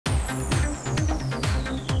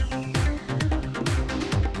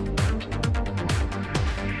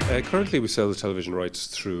Currently we sell the television rights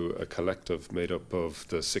through a collective made up of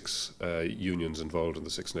the 6 unions involved in the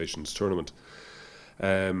Six Nations tournament,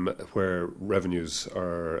 where revenues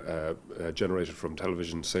are generated from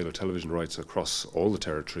sale of television rights across all the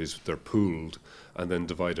territories. They're pooled and then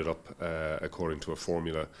divided up according to a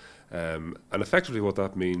formula. And effectively what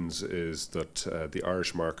that means is that the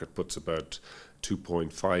Irish market puts about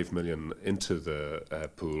 2.5 million into the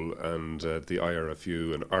pool, and the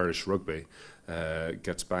IRFU and Irish RUgby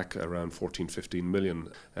gets back around 14-15 million.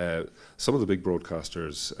 Some of the big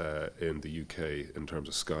broadcasters in the UK, in terms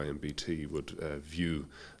of Sky and BT, would view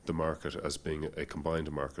the market as being a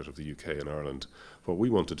combined market of the UK and Ireland. What we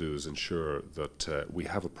want to do is ensure that we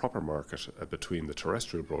have a proper market between the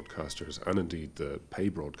terrestrial broadcasters and indeed the pay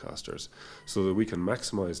broadcasters, so that we can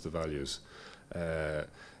maximise the values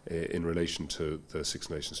in relation to the Six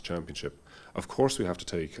Nations Championship. Of course we have to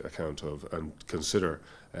take account of and consider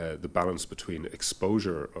the balance between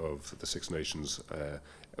exposure of the Six Nations,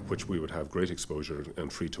 which we would have great exposure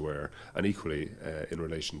and free to air, and equally in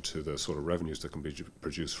relation to the sort of revenues that can be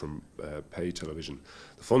produced from pay television.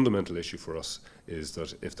 The fundamental issue for us is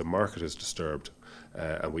that if the market is disturbed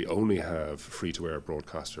and we only have free to air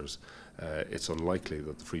broadcasters, it's unlikely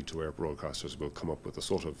that the free-to-air broadcasters will come up with the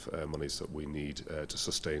sort of monies that we need to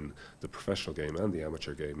sustain the professional game and the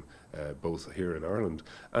amateur game, both here in Ireland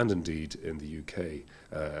and indeed in the UK.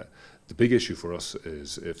 The big issue for us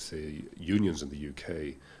is if the unions in the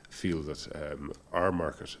UK feel that our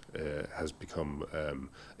market has become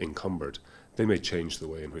encumbered, they may change the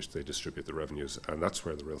way in which they distribute the revenues, and that's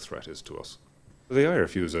where the real threat is to us. The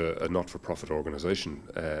IRFU is a not-for-profit organisation.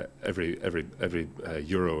 Every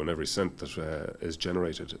euro and every cent that is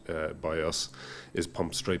generated by us is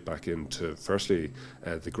pumped straight back into, firstly,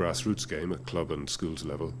 the grassroots game at club and schools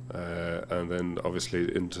level, and then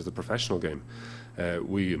obviously into the professional game.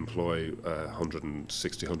 We employ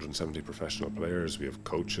 160, 170 professional players. We have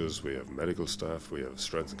coaches, we have medical staff, we have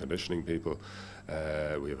strength and conditioning people,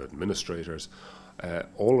 we have administrators.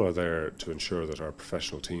 All are there to ensure that our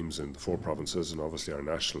professional teams in the 4 provinces and obviously our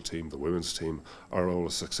national team, the women's team, are all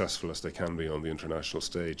as successful as they can be on the international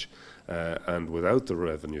stage. And without the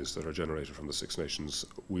revenues that are generated from the Six Nations,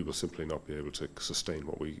 we will simply not be able to sustain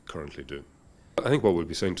what we currently do. I think what we'll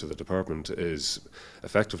be saying to the department is,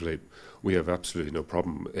 effectively, we have absolutely no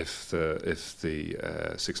problem if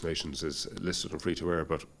the Six Nations is listed on free to air,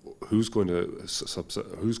 but who's going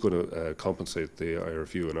to compensate the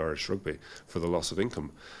IRFU and Irish RUgby for the loss of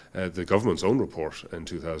income? The government's own report in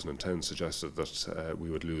 2010 suggested that we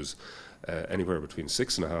would lose anywhere between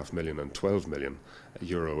 6.5 million and 12 million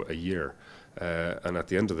euro a year. And at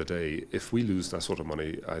the end of the day, if we lose that sort of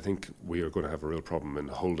money, I think we are going to have a real problem in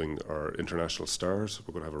holding our international stars.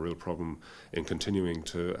 We're going to have a real problem in continuing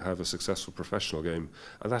to have a successful professional game,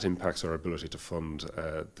 and that impacts our ability to fund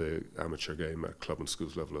the amateur game at club and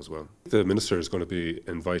schools level as well. The Minister is going to be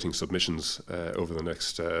inviting submissions over the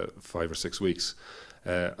next 5 or 6 weeks.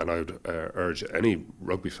 And I would urge any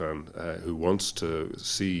rugby fan who wants to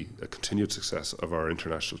see a continued success of our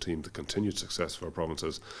international team, the continued success of our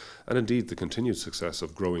provinces, and indeed the continued success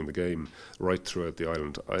of growing the game right throughout the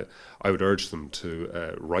island, I would urge them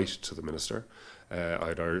to write to the Minister.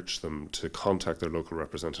 I'd urge them to contact their local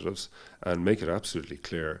representatives and make it absolutely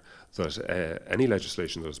clear that any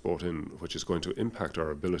legislation that is brought in which is going to impact our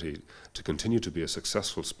ability to continue to be a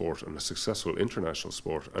successful sport and a successful international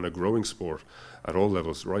sport and a growing sport at all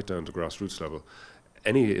levels, right down to grassroots level,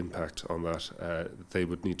 any impact on that, they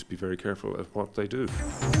would need to be very careful at what they do.